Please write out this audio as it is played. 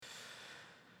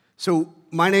So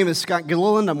my name is Scott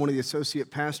Gilliland. I'm one of the associate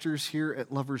pastors here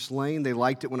at Lover's Lane. They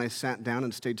liked it when I sat down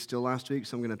and stayed still last week,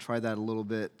 so I'm going to try that a little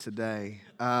bit today.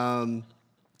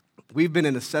 We've been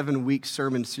in a 7-week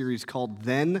sermon series called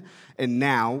Then and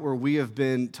Now, where we have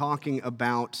been talking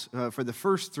about, for the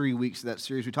first 3 weeks of that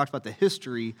series, we talked about the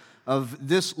history of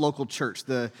this local church,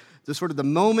 the sort of the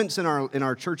moments in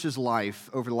our church's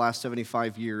life over the last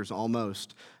 75 years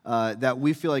almost, that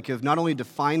we feel like have not only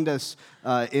defined us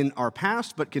in our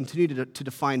past, but continue to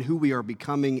define who we are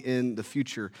becoming in the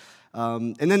future.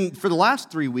 And then for the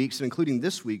last 3 weeks, and including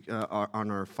this week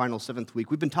on our final 7th week,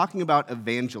 we've been talking about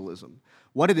evangelism.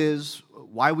 What it is,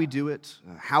 why we do it,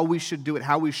 how we should do it,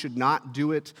 how we should not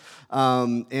do it.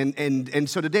 And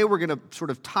so today we're going to sort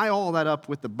of tie all that up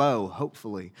with the bow,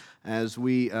 hopefully, as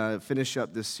we finish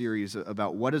up this series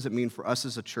about what does it mean for us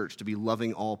as a church to be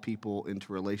loving all people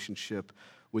into relationship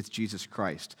with Jesus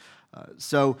Christ.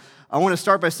 So I want to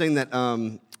start by saying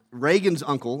that Reagan's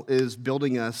uncle is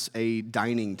building us a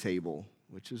dining table,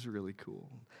 which is really cool.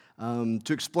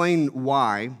 To explain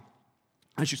why,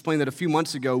 I should explain that a few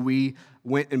months ago we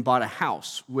went and bought a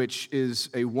house, which is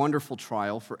a wonderful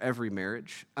trial for every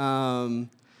marriage.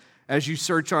 As you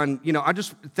search on, I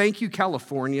just thank you,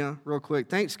 California, real quick.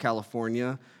 Thanks,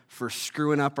 California, for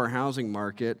screwing up our housing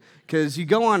market. Because you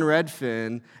go on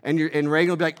Redfin, and Reagan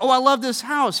will be like, "Oh, I love this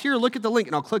house. Here, look at the link."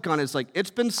 And I'll click on it. It's like,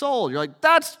 "It's been sold." You're like,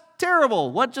 "That's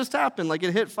terrible. What just happened?" Like,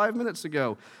 it hit 5 minutes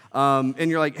ago. And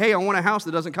you're like, "Hey, I want a house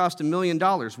that doesn't cost $1 million.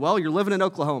 Well, you're living in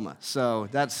Oklahoma, so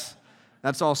that's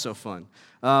also fun.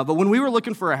 But when we were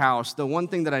looking for a house, the one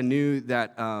thing that I knew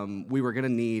that we were going to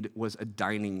need was a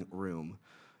dining room.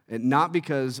 And not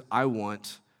because I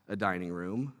want a dining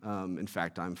room. In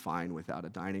fact, I'm fine without a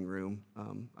dining room.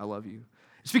 I love you.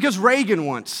 It's because Reagan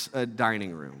wants a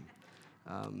dining room.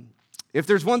 If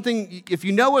there's one thing, if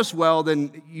you know us well,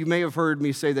 then you may have heard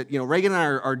me say that, Reagan and I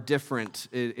are different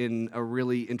in a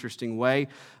really interesting way.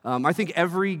 I think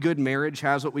every good marriage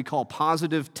has what we call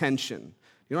positive tension.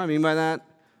 You know what I mean by that?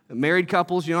 Married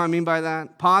couples, you know what I mean by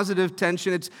that? Positive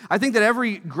tension. I think that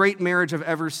every great marriage I've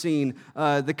ever seen,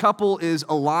 the couple is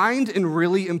aligned in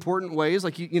really important ways.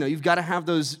 Like, you've got to have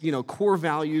those, core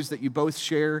values that you both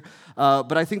share.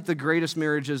 But I think the greatest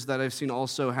marriages that I've seen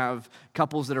also have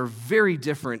couples that are very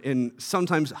different in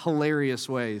sometimes hilarious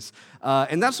ways.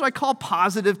 And that's what I call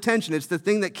positive tension. It's the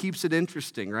thing that keeps it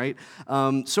interesting, right?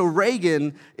 So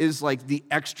Reagan is like the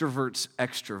extrovert's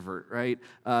extrovert, right?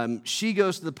 She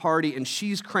goes to the party and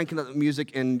she's cranking up the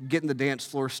music and getting the dance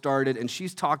floor started, and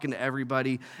she's talking to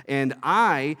everybody. And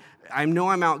I know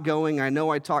I'm outgoing. I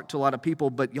know I talk to a lot of people,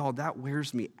 but y'all, that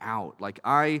wears me out. Like,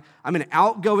 I'm an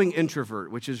outgoing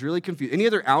introvert, which is really confusing. Any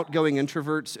other outgoing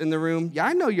introverts in the room? Yeah,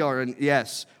 I know y'all are.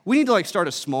 Yes. We need to start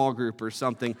a small group or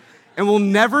something, and we'll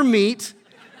never meet,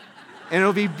 and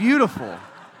it'll be beautiful.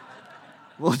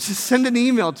 We'll just send an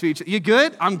email to each other. You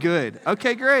good? I'm good.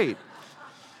 Okay, great.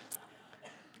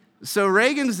 So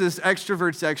Reagan's this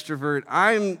extrovert's extrovert.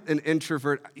 I'm an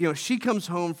introvert. She comes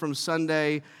home from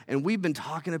Sunday, and we've been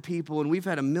talking to people, and we've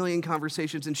had a million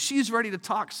conversations, and she's ready to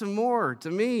talk some more to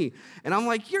me. And I'm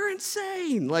like, "You're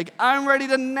insane. Like, I'm ready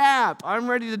to nap. I'm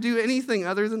ready to do anything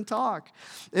other than talk."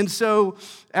 And so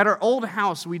at our old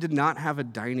house, we did not have a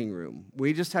dining room.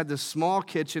 We just had this small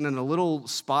kitchen and a little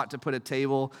spot to put a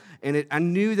table, and I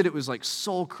knew that it was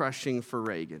soul-crushing for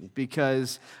Reagan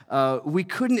because we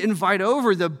couldn't invite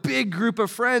over the big group of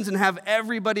friends and have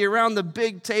everybody around the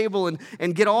big table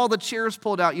and get all the chairs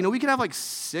pulled out. We could have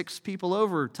 6 people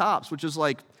over tops, which is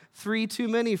 3 too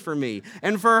many for me.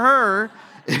 And for her,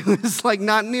 it was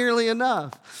not nearly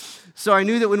enough. So I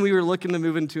knew that when we were looking to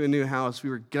move into a new house, we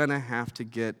were gonna have to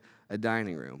get a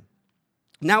dining room.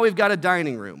 Now we've got a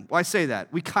dining room. Well, I say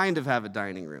that. We kind of have a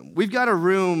dining room. We've got a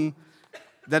room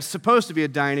that's supposed to be a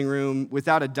dining room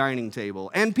without a dining table.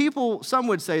 And some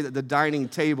would say that the dining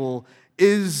table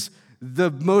is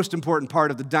the most important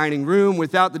part of the dining room.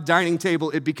 Without the dining table,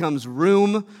 it becomes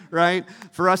room, right?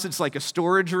 For us, it's like a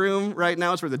storage room right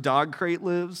now. It's where the dog crate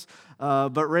lives.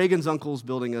 But Reagan's uncle's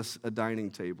building us a dining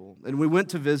table. And we went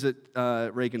to visit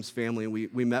Reagan's family, and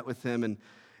we met with him,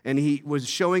 and he was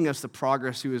showing us the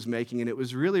progress he was making, and it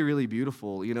was really, really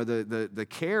beautiful. The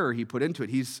care he put into it.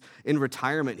 He's in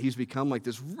retirement. He's become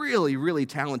this really, really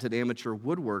talented amateur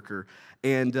woodworker.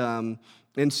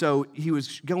 And so he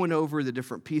was going over the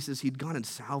different pieces. He'd gone and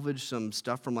salvaged some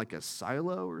stuff from a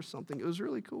silo or something. It was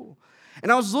really cool.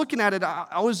 And I was looking at it.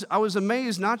 I was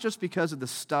amazed, not just because of the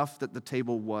stuff that the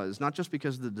table was, not just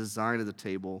because of the design of the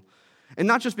table, and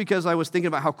not just because I was thinking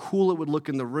about how cool it would look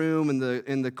in the room and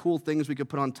the cool things we could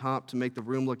put on top to make the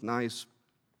room look nice.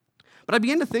 But I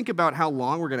began to think about how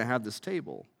long we're going to have this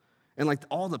table. and like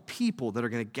all the people that are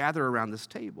going to gather around this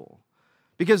table.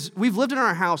 Because we've lived in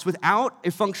our house without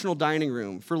a functional dining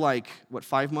room for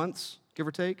 5 months, give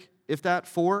or take, if that,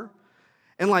 4?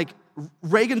 And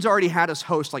Reagan's already had us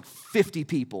host 50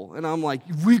 people. And I'm like,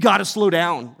 we got to slow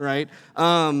down, right?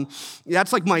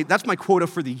 That's my quota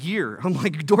for the year. I'm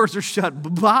like, doors are shut,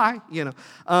 bye-bye,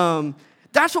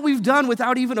 That's what we've done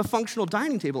without even a functional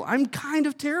dining table. I'm kind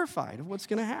of terrified of what's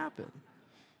going to happen.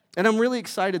 And I'm really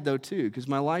excited, though, too, because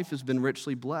my life has been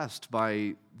richly blessed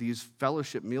by these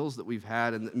fellowship meals that we've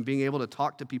had and being able to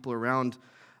talk to people around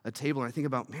a table. And I think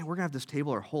about, man, we're going to have this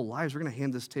table our whole lives. We're going to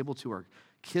hand this table to our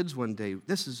kids one day.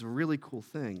 This is a really cool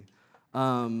thing.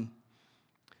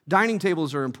 Dining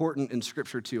tables are important in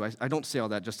Scripture, too. I don't say all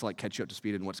that just to catch you up to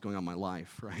speed in what's going on in my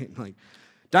life, right?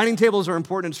 Dining tables are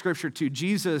important in Scripture, too.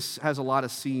 Jesus has a lot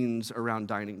of scenes around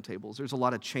dining tables. There's a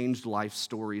lot of changed life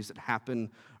stories that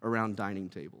happen around dining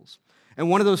tables. And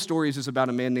one of those stories is about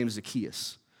a man named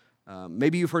Zacchaeus.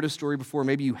 Maybe you've heard his story before,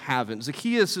 maybe you haven't.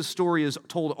 Zacchaeus' story is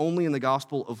told only in the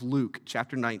Gospel of Luke,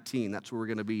 chapter 19. That's where we're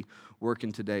going to be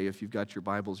working today if you've got your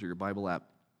Bibles or your Bible app.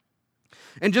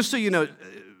 And just so you know,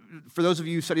 for those of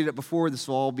you who studied it before, this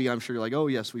will all be, I'm sure you're like, oh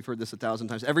yes, we've heard this 1,000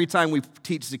 times. Every time we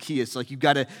teach Zacchaeus, you've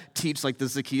got to teach the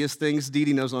Zacchaeus things. Dee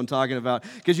Dee knows what I'm talking about.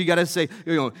 Because you got to say,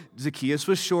 Zacchaeus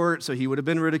was short, so he would have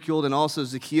been ridiculed. And also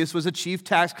Zacchaeus was a chief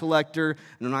tax collector.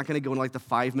 And I'm not going to go into the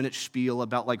 5-minute spiel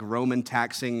about Roman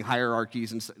taxing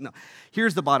hierarchies and stuff. No,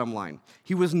 here's the bottom line.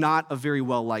 He was not a very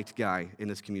well-liked guy in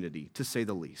his community, to say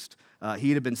the least.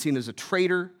 He had been seen as a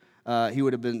traitor. He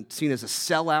would have been seen as a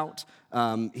sellout.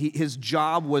 His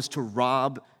job was to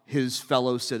rob his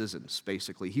fellow citizens,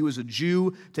 basically. He was a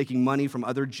Jew taking money from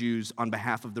other Jews on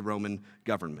behalf of the Roman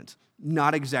government.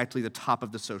 Not exactly the top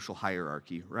of the social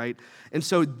hierarchy, right? And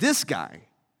so this guy,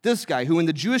 who in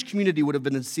the Jewish community would have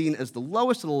been seen as the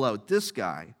lowest of the low, this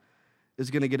guy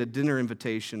is going to get a dinner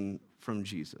invitation from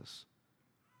Jesus.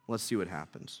 Let's see what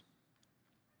happens.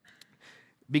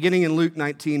 Beginning in Luke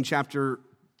 19, chapter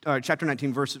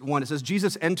 19, verse 1, it says,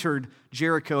 Jesus entered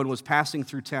Jericho and was passing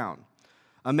through town.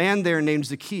 A man there named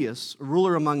Zacchaeus, a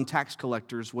ruler among tax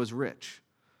collectors, was rich.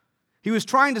 He was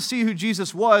trying to see who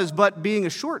Jesus was, but being a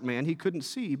short man, he couldn't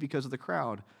see because of the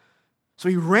crowd. So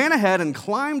he ran ahead and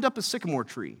climbed up a sycamore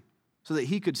tree so that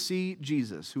he could see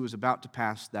Jesus, who was about to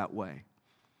pass that way.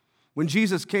 When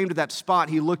Jesus came to that spot,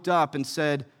 he looked up and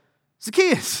said,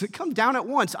 Zacchaeus, come down at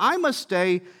once. I must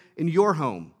stay in your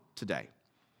home today.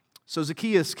 So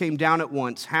Zacchaeus came down at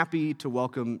once, happy to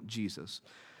welcome Jesus.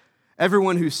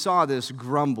 Everyone who saw this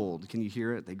grumbled. Can you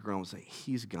hear it? They grumbled, saying,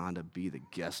 he's gone to be the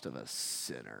guest of a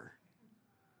sinner.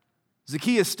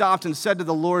 Zacchaeus stopped and said to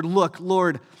the Lord, look,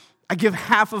 Lord, I give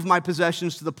half of my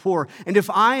possessions to the poor, and if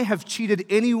I have cheated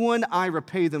anyone, I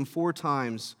repay them 4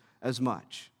 times as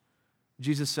much.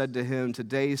 Jesus said to him,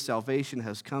 today salvation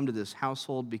has come to this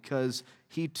household because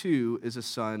he too is a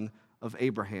son of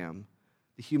Abraham.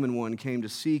 The human one came to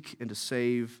seek and to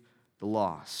save the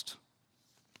lost.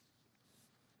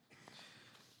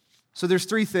 So there's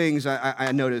 3 things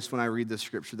I noticed when I read this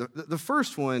scripture. The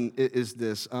first one is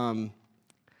this.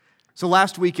 So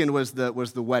last weekend was the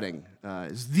wedding.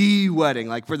 It's the wedding.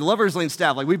 For the Lovers Lane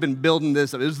staff, we've been building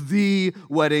this up. It was the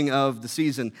wedding of the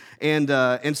season.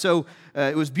 And so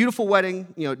it was a beautiful wedding.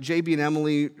 JB and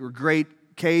Emily were great.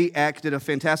 Kay Eck did a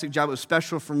fantastic job. It was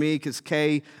special for me because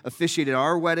Kay officiated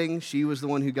our wedding. She was the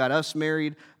one who got us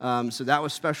married, so that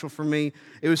was special for me.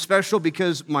 It was special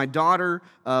because my daughter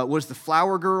was the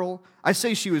flower girl. I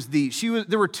say she was.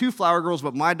 There were 2 flower girls,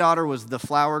 but my daughter was the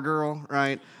flower girl,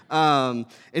 right? And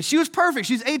she was perfect.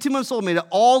 She's 18 months old, made it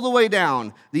all the way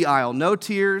down the aisle. No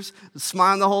tears,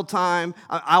 smiling the whole time.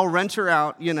 I'll rent her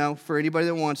out, for anybody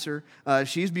that wants her.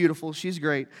 She's beautiful. She's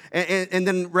great. And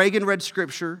then Reagan read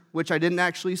scripture, which I didn't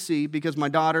actually see because my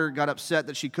daughter got upset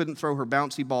that she couldn't throw her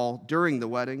bouncy ball during the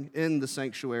wedding in the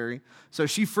sanctuary. So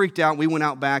she freaked out. We went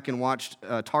out back and watched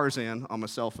Tarzan on my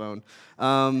cell phone.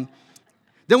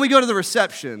 Then we go to the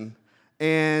reception.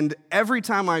 And every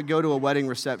time I go to a wedding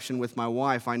reception with my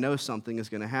wife, I know something is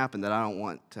going to happen that I don't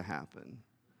want to happen.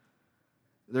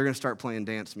 They're going to start playing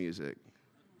dance music.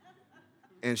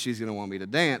 And she's going to want me to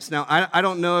dance. Now, I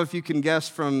don't know if you can guess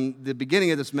from the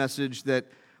beginning of this message that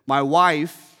my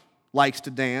wife likes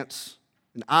to dance,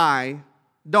 and I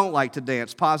don't like to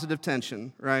dance. Positive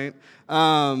tension, right?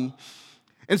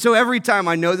 And so every time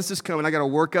I know this is coming, I got to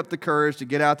work up the courage to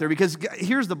get out there because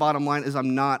here's the bottom line is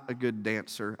I'm not a good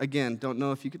dancer. Again, don't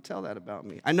know if you could tell that about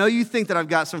me. I know you think that I've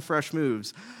got some fresh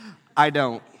moves. I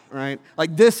don't, right?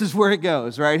 This is where it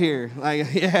goes, right here.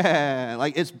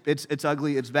 It's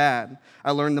ugly, it's bad.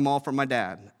 I learned them all from my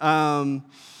dad.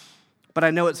 but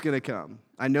I know it's going to come.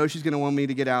 I know she's going to want me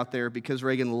to get out there because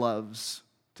Reagan loves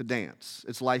to dance.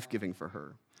 It's life-giving for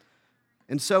her.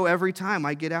 And so every time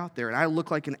I get out there and I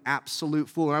look like an absolute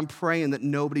fool, and I'm praying that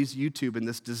nobody's YouTubing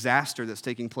this disaster that's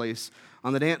taking place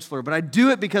on the dance floor, but I do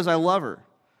it because I love her.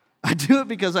 I do it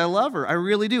because I love her. I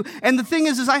really do. And the thing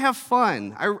is I have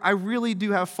fun. I really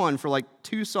do have fun for like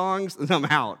 2 songs, and I'm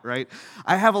out, right?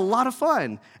 I have a lot of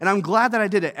fun. And I'm glad that I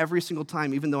did it every single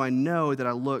time, even though I know that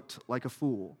I looked like a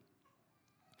fool.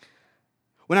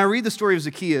 When I read the story of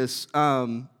Zacchaeus,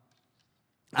 I'm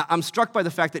struck by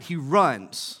the fact that he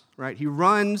runs, right? He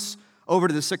runs over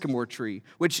to the sycamore tree,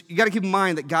 which you got to keep in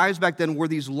mind that guys back then wore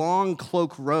these long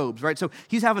cloak robes, right? So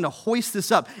he's having to hoist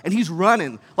this up, and he's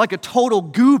running like a total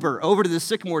goober over to the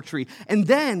sycamore tree. And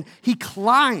then he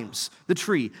climbs the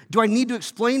tree. Do I need to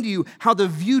explain to you how the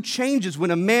view changes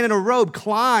when a man in a robe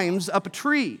climbs up a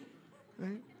tree?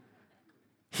 Right?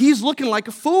 He's looking like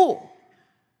a fool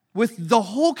with the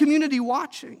whole community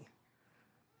watching,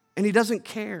 and he doesn't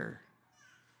care.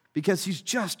 Because he's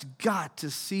just got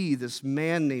to see this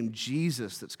man named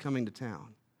Jesus that's coming to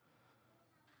town.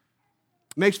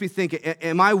 Makes me think,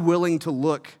 am I willing to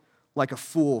look like a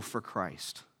fool for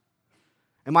Christ?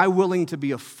 Am I willing to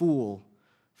be a fool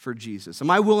for Jesus? Am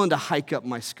I willing to hike up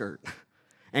my skirt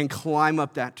and climb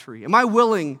up that tree? Am I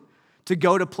willing to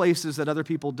go to places that other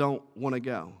people don't want to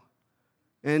go?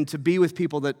 And to be with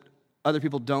people that other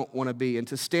people don't want to be? And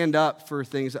to stand up for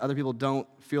things that other people don't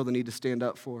feel the need to stand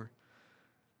up for?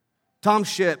 Tom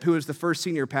Shipp, who is the first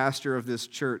senior pastor of this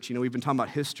church, we've been talking about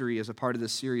history as a part of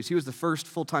this series. He was the first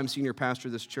full-time senior pastor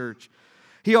of this church.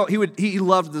 He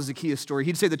loved the Zacchaeus story.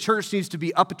 He'd say the church needs to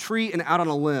be up a tree and out on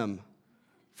a limb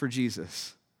for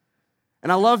Jesus.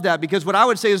 And I love that because what I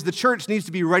would say is the church needs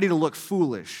to be ready to look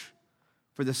foolish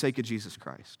for the sake of Jesus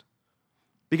Christ.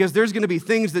 Because there's going to be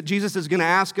things that Jesus is going to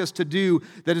ask us to do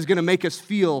that is going to make us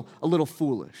feel a little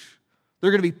foolish. There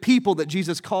are going to be people that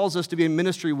Jesus calls us to be in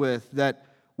ministry with that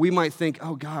we might think,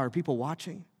 oh God, are people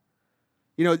watching?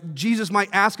 Jesus might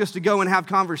ask us to go and have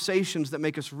conversations that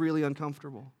make us really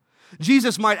uncomfortable.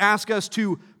 Jesus might ask us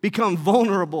to become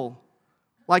vulnerable,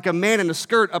 like a man in a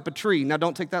skirt up a tree. Now,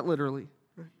 don't take that literally.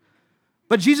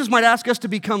 But Jesus might ask us to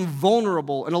become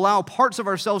vulnerable and allow parts of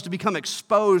ourselves to become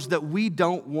exposed that we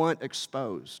don't want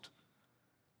exposed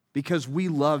because we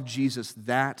love Jesus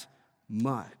that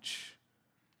much.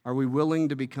 Are we willing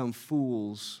to become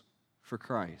fools for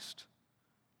Christ?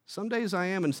 Some days I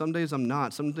am and some days I'm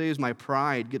not. Some days my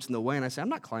pride gets in the way and I say, I'm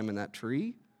not climbing that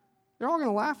tree. They're all going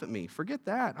to laugh at me. Forget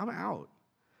that. I'm out.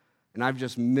 And I've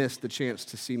just missed the chance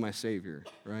to see my Savior,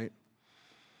 right?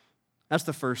 That's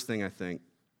the first thing I think.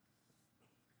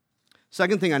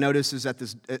 Second thing I notice is at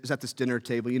this dinner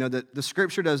table. The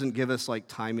scripture doesn't give us like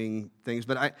timing things,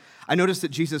 but I notice that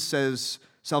Jesus says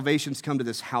salvation's come to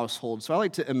this household. So I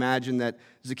like to imagine that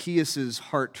Zacchaeus'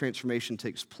 heart transformation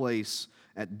takes place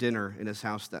at dinner in his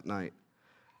house that night.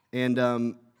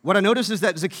 And what I notice is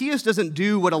that Zacchaeus doesn't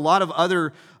do what a lot of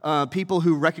other people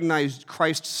who recognize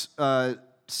Christ's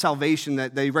salvation,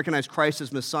 that they recognize Christ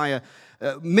as Messiah.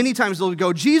 Many times they'll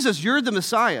go, Jesus, you're the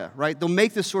Messiah, right? They'll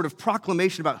make this sort of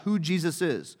proclamation about who Jesus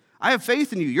is. I have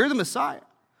faith in you. You're the Messiah.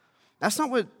 That's not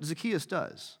what Zacchaeus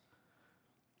does.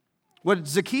 What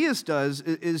Zacchaeus does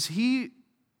is he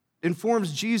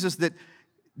informs Jesus that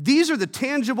these are the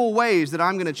tangible ways that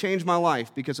I'm going to change my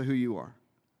life because of who you are.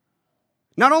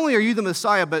 Not only are you the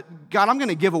Messiah, but God, I'm going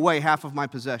to give away half of my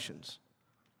possessions.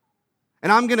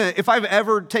 And if I've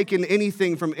ever taken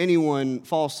anything from anyone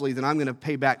falsely, then I'm going to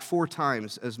pay back 4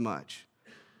 times as much.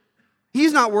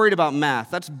 He's not worried about math.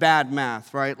 That's bad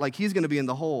math, right? Like he's going to be in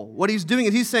the hole. What he's doing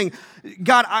is he's saying,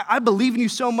 God, I believe in you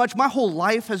so much. My whole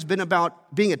life has been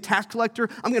about being a tax collector.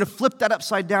 I'm going to flip that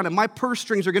upside down, and my purse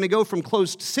strings are going to go from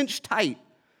closed cinched tight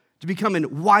to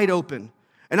becoming wide open.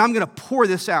 And I'm going to pour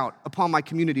this out upon my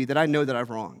community that I know that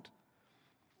I've wronged.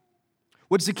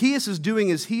 What Zacchaeus is doing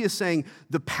is he is saying,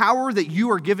 the power that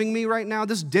you are giving me right now,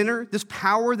 this dinner, this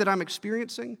power that I'm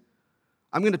experiencing,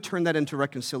 I'm going to turn that into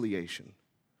reconciliation.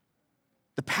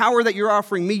 The power that you're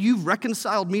offering me, you've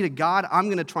reconciled me to God. I'm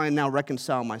going to try and now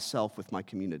reconcile myself with my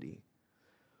community.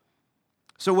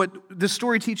 So what this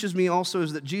story teaches me also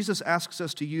is that Jesus asks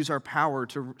us to use our power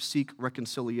to seek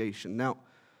reconciliation. Now,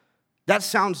 that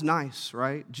sounds nice,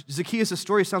 right? Zacchaeus'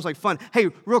 story sounds like fun. Hey,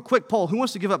 real quick poll, who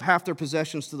wants to give up half their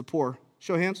possessions to the poor?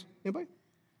 Show of hands. Anybody?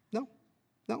 No?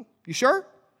 You sure?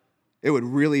 It would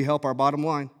really help our bottom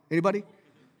line. Anybody?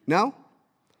 No?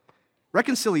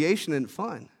 Reconciliation isn't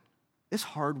fun. It's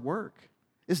hard work.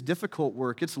 It's difficult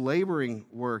work. It's laboring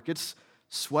work. It's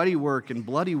sweaty work and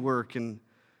bloody work. And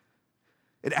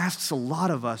It asks a lot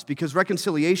of us because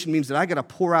reconciliation means that I got to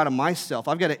pour out of myself.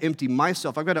 I've got to empty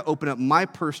myself. I've got to open up my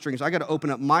purse strings. I've got to open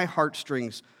up my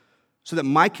heartstrings so that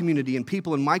my community and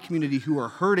people in my community who are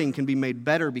hurting can be made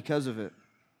better because of it.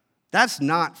 That's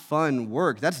not fun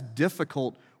work. That's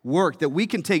difficult work that we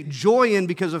can take joy in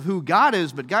because of who God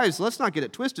is. But guys, let's not get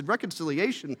it twisted.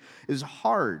 Reconciliation is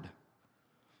hard.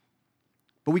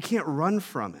 But we can't run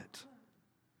from it.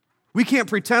 We can't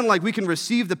pretend like we can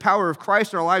receive the power of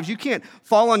Christ in our lives. You can't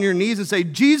fall on your knees and say,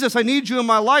 Jesus, I need you in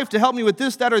my life to help me with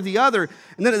this, that, or the other.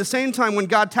 And then at the same time, when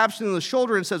God taps you on the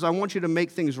shoulder and says, I want you to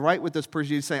make things right with this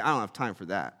person, you say, I don't have time for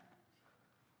that.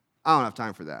 I don't have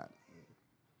time for that.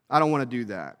 I don't want to do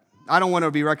that. I don't want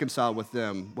to be reconciled with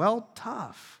them. Well,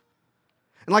 tough.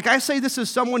 And like I say, this is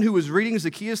someone who was reading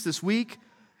Zacchaeus this week,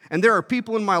 and there are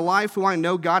people in my life who I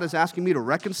know God is asking me to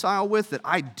reconcile with that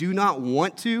I do not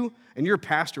want to, and your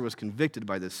pastor was convicted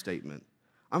by this statement.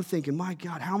 I'm thinking, my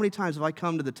God, how many times have I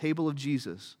come to the table of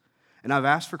Jesus and I've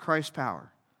asked for Christ's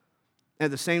power? And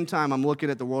at the same time, I'm looking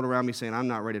at the world around me saying, I'm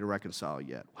not ready to reconcile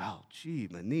yet. Well, gee,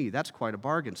 Mani, that's quite a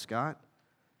bargain, Scott.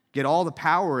 Get all the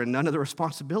power and none of the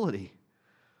responsibility.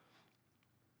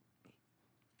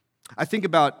 I think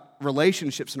about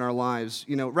relationships in our lives.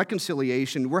 You know,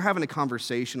 reconciliation, we're having a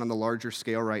conversation on the larger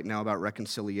scale right now about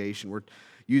reconciliation. We're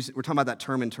talking about that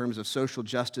term in terms of social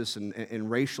justice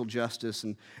and racial justice,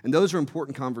 and those are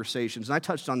important conversations. And I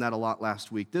touched on that a lot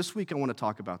last week. This week, I want to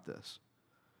talk about this.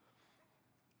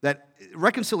 That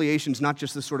reconciliation is not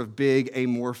just this sort of big,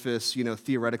 amorphous,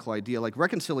 theoretical idea. Like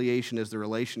reconciliation is the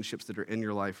relationships that are in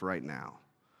your life right now.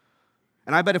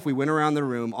 And I bet if we went around the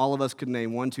room, all of us could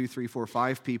name 1, 2, 3, 4,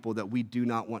 5 people that we do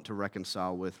not want to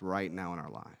reconcile with right now in our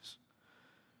lives.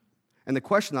 And the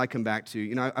question that I come back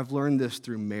to, I've learned this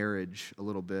through marriage a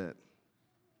little bit,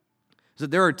 is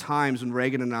that there are times when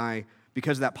Reagan and I,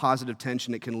 because of that positive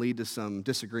tension, it can lead to some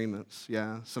disagreements,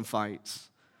 some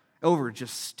fights, over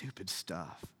just stupid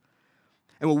stuff.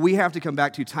 And what we have to come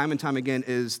back to time and time again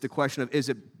is the question of, is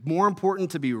it more important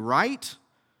to be right,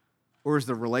 or is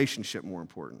the relationship more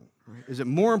important? Right? Is it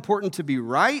more important to be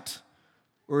right,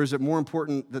 or is it more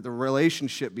important that the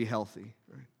relationship be healthy?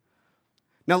 Right?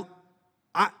 Now,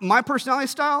 my personality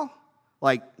style,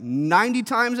 like 90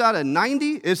 times out of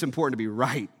 90, it's important to be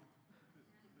right.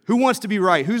 Who wants to be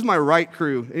right? Who's my right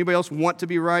crew? Anybody else want to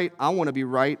be right? I want to be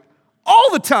right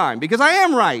all the time because I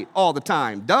am right all the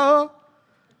time. Duh.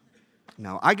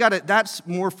 No, that's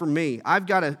more for me. I've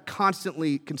got to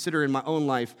constantly consider in my own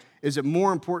life, is it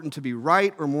more important to be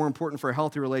right or more important for a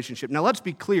healthy relationship? Now, let's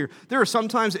be clear. There are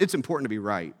sometimes it's important to be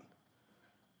right.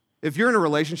 If you're in a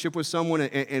relationship with someone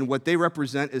and what they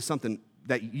represent is something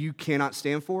that you cannot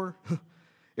stand for,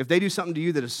 if they do something to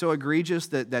you that is so egregious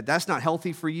that that's not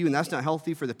healthy for you and that's not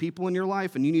healthy for the people in your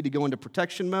life and you need to go into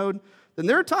protection mode, then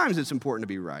there are times it's important to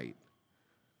be right.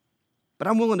 But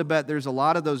I'm willing to bet there's a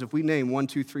lot of those, if we name 1,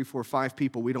 2, 3, 4, 5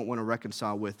 people we don't want to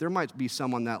reconcile with, there might be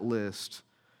some on that list.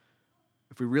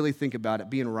 If we really think about it,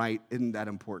 being right isn't that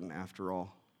important after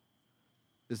all.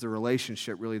 Is the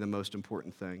relationship really the most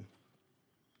important thing?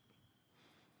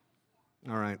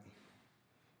 All right.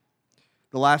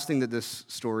 The last thing that this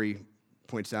story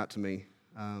points out to me,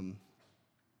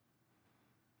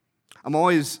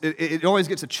 it always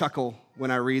gets a chuckle when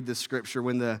I read this scripture,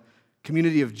 when the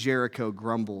community of Jericho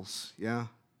grumbles,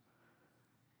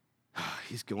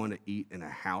 He's going to eat in a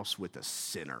house with a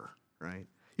sinner, right?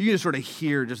 You can just sort of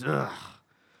hear just, there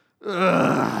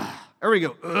we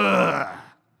go,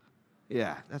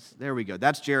 Yeah, there we go.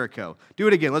 That's Jericho. Do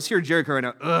it again. Let's hear Jericho right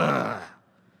now,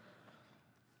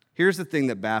 Here's the thing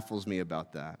that baffles me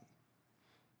about that,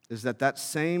 is that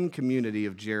same community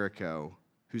of Jericho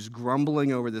who's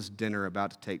grumbling over this dinner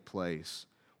about to take place,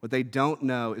 what they don't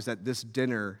know is that this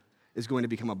dinner is going to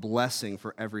become a blessing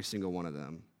for every single one of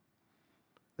them.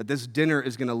 That this dinner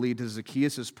is going to lead to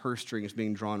Zacchaeus' purse strings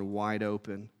being drawn wide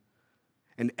open.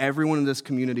 And everyone in this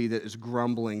community that is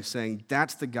grumbling, saying,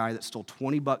 that's the guy that stole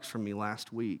 $20 from me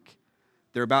last week,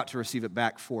 they're about to receive it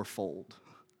back fourfold.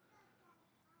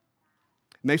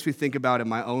 It makes me think about in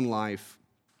my own life,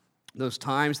 those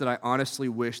times that I honestly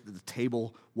wish that the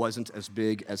table wasn't as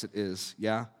big as it is,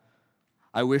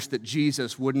 I wish that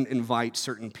Jesus wouldn't invite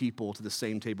certain people to the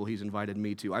same table he's invited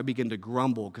me to. I begin to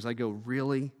grumble because I go,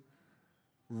 really?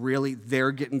 Really?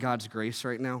 They're getting God's grace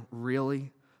right now?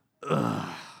 Really?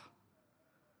 Ugh.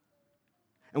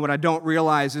 And what I don't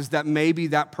realize is that maybe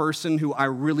that person who I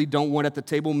really don't want at the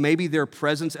table, maybe their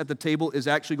presence at the table is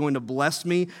actually going to bless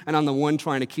me, and I'm the one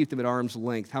trying to keep them at arm's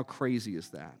length. How crazy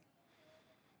is that?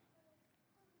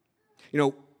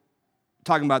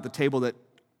 Talking about the table that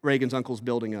Reagan's uncle's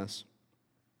building us.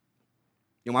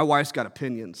 My wife's got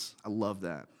opinions. I love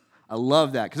that. I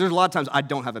love that because there's a lot of times I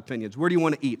don't have opinions. Where do you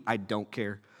want to eat? I don't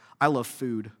care. I love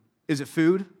food. Is it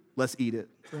food? Let's eat it.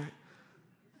 Right?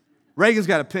 Reagan's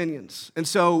got opinions. And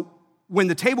so when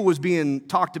the table was being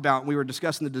talked about and we were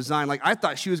discussing the design, like I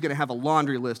thought she was going to have a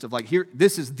laundry list of like, here,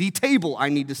 this is the table I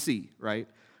need to see, right?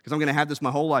 Because I'm going to have this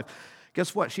my whole life.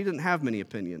 Guess what? She didn't have many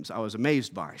opinions I was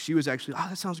amazed by. She was actually,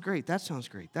 that sounds great, that sounds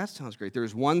great, that sounds great. There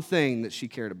was one thing that she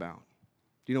cared about.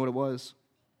 Do you know what it was?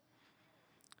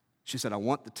 She said, I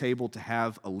want the table to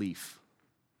have a leaf.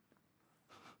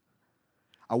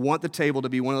 I want the table to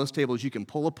be one of those tables you can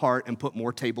pull apart and put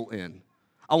more table in.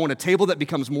 I want a table that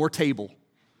becomes more table.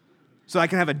 So I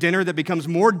can have a dinner that becomes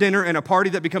more dinner and a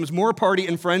party that becomes more party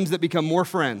and friends that become more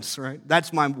friends, right?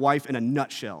 That's my wife in a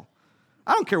nutshell.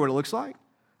 I don't care what it looks like.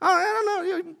 I don't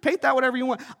know. You paint that whatever you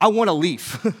want. I want a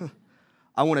leaf.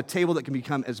 I want a table that can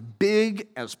become as big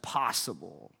as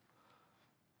possible.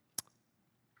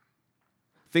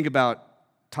 Think about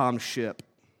Tom Shipp,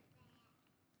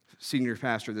 senior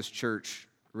pastor of this church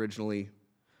originally.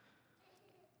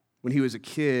 When he was a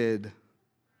kid,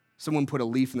 someone put a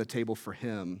leaf on the table for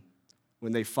him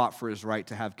when they fought for his right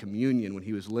to have communion when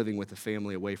he was living with a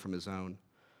family away from his own.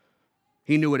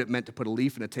 He knew what it meant to put a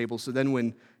leaf in a table, so then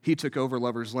when he took over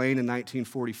Lover's Lane in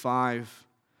 1945,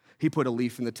 he put a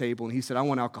leaf in the table, and he said, I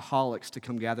want alcoholics to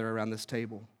come gather around this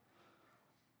table.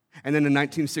 And then in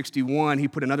 1961, he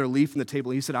put another leaf in the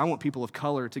table. He said, I want people of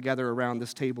color to gather around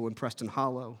this table in Preston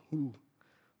Hollow. Ooh,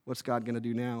 what's God going to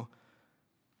do now?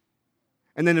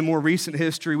 And then in more recent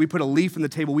history, we put a leaf in the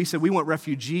table. We said, we want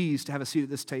refugees to have a seat at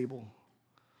this table.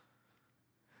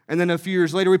 And then a few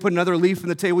years later, we put another leaf in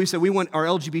the table. We said, we want our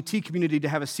LGBT community to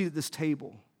have a seat at this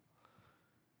table.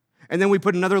 And then we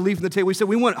put another leaf in the table. We said,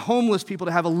 we want homeless people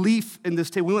to have a leaf in this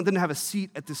table. We want them to have a seat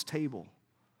at this table.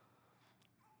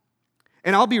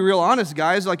 And I'll be real honest,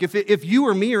 guys, like if you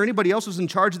or me or anybody else was in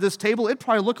charge of this table, it'd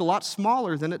probably look a lot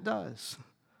smaller than it does.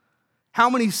 How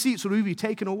many seats would we be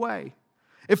taking away?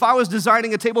 If I was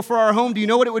designing a table for our home, do you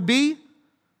know what it would be?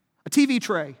 A TV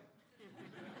tray.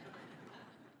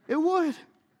 It would.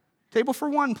 Table for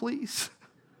one, please.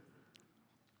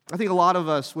 I think a lot of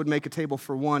us would make a table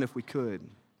for one if we could.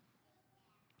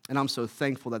 And I'm so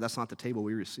thankful that that's not the table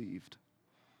we received.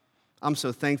 I'm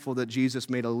so thankful that Jesus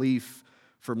made a leaf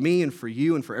for me and for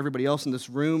you and for everybody else in this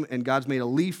room, and God's made a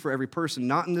leaf for every person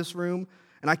not in this room,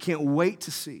 and I can't wait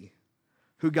to see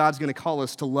who God's going to call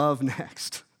us to love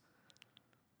next.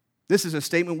 This is a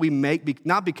statement we make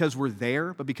not because we're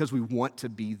there, but because we want to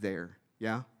be there,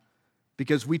 yeah?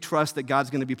 Because we trust that God's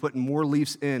going to be putting more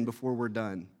leaves in before we're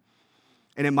done.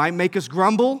 And it might make us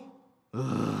grumble. Ugh.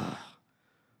 Are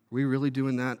we really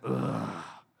doing that? Ugh.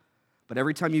 But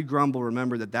every time you grumble,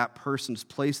 remember that that person's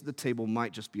place at the table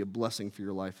might just be a blessing for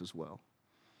your life as well.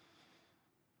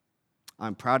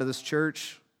 I'm proud of this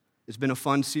church. It's been a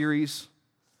fun series.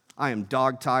 I am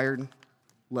dog-tired.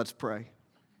 Let's pray.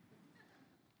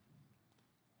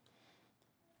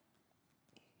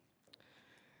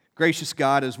 Gracious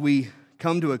God, as we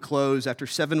come to a close after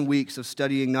 7 weeks of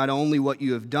studying not only what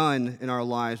you have done in our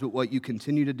lives, but what you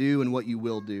continue to do and what you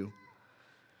will do.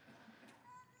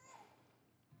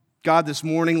 God, this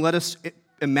morning, let us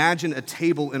imagine a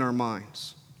table in our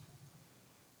minds.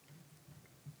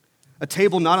 A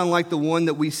table not unlike the one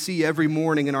that we see every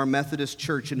morning in our Methodist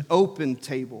church, an open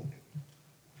table,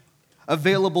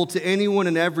 available to anyone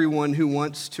and everyone who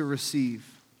wants to receive.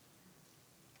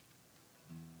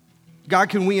 God,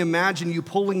 can we imagine you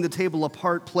pulling the table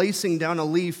apart, placing down a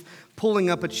leaf, pulling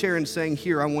up a chair and saying,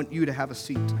 here, I want you to have a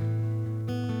seat.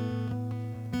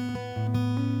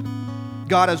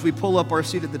 God, as we pull up our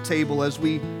seat at the table, as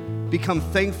we become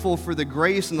thankful for the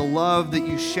grace and the love that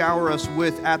you shower us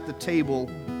with at the table,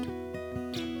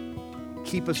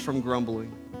 keep us from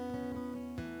grumbling.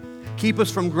 Keep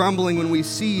us from grumbling when we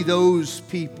see those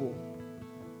people,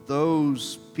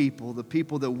 the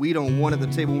people that we don't want at the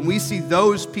table, when we see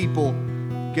those people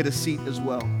get a seat as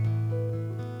well.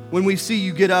 When we see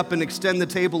you get up and extend the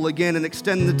table again and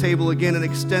extend the table again and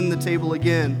extend the table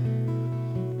again.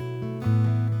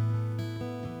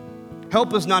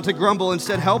 Help us not to grumble.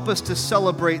 Instead, help us to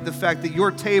celebrate the fact that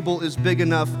your table is big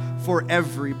enough for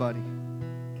everybody.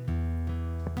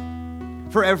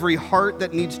 For every heart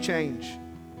that needs change.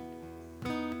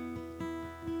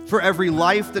 For every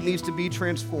life that needs to be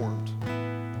transformed,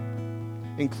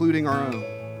 including our own.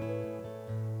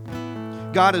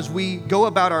 God, as we go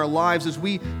about our lives, as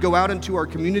we go out into our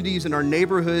communities and our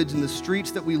neighborhoods and the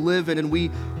streets that we live in, and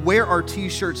we wear our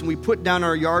t-shirts and we put down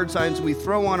our yard signs and we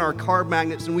throw on our car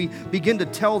magnets and we begin to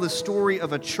tell the story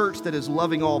of a church that is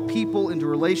loving all people into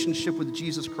relationship with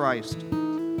Jesus Christ.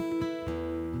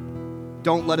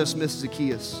 Don't let us miss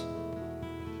Zacchaeus.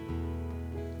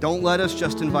 Don't let us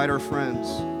just invite our friends.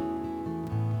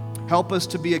 Help us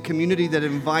to be a community that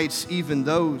invites even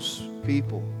those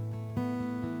people,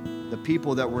 the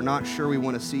people that we're not sure we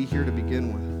want to see here to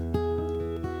begin with.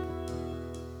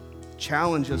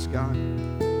 Challenge us, God.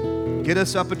 Get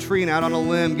us up a tree and out on a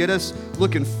limb. Get us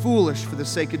looking foolish for the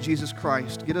sake of Jesus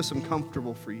Christ. Get us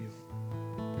uncomfortable for you.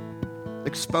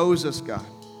 Expose us, God.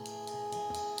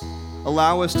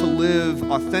 Allow us to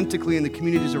live authentically in the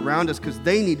communities around us because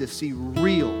they need to see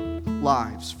real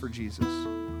lives for Jesus.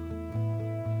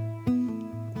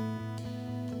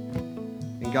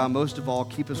 And God, most of all,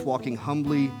 keep us walking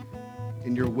humbly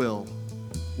in your will,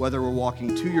 whether we're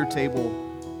walking to your table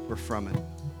or from it.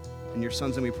 In your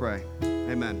son's name we pray.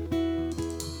 Amen.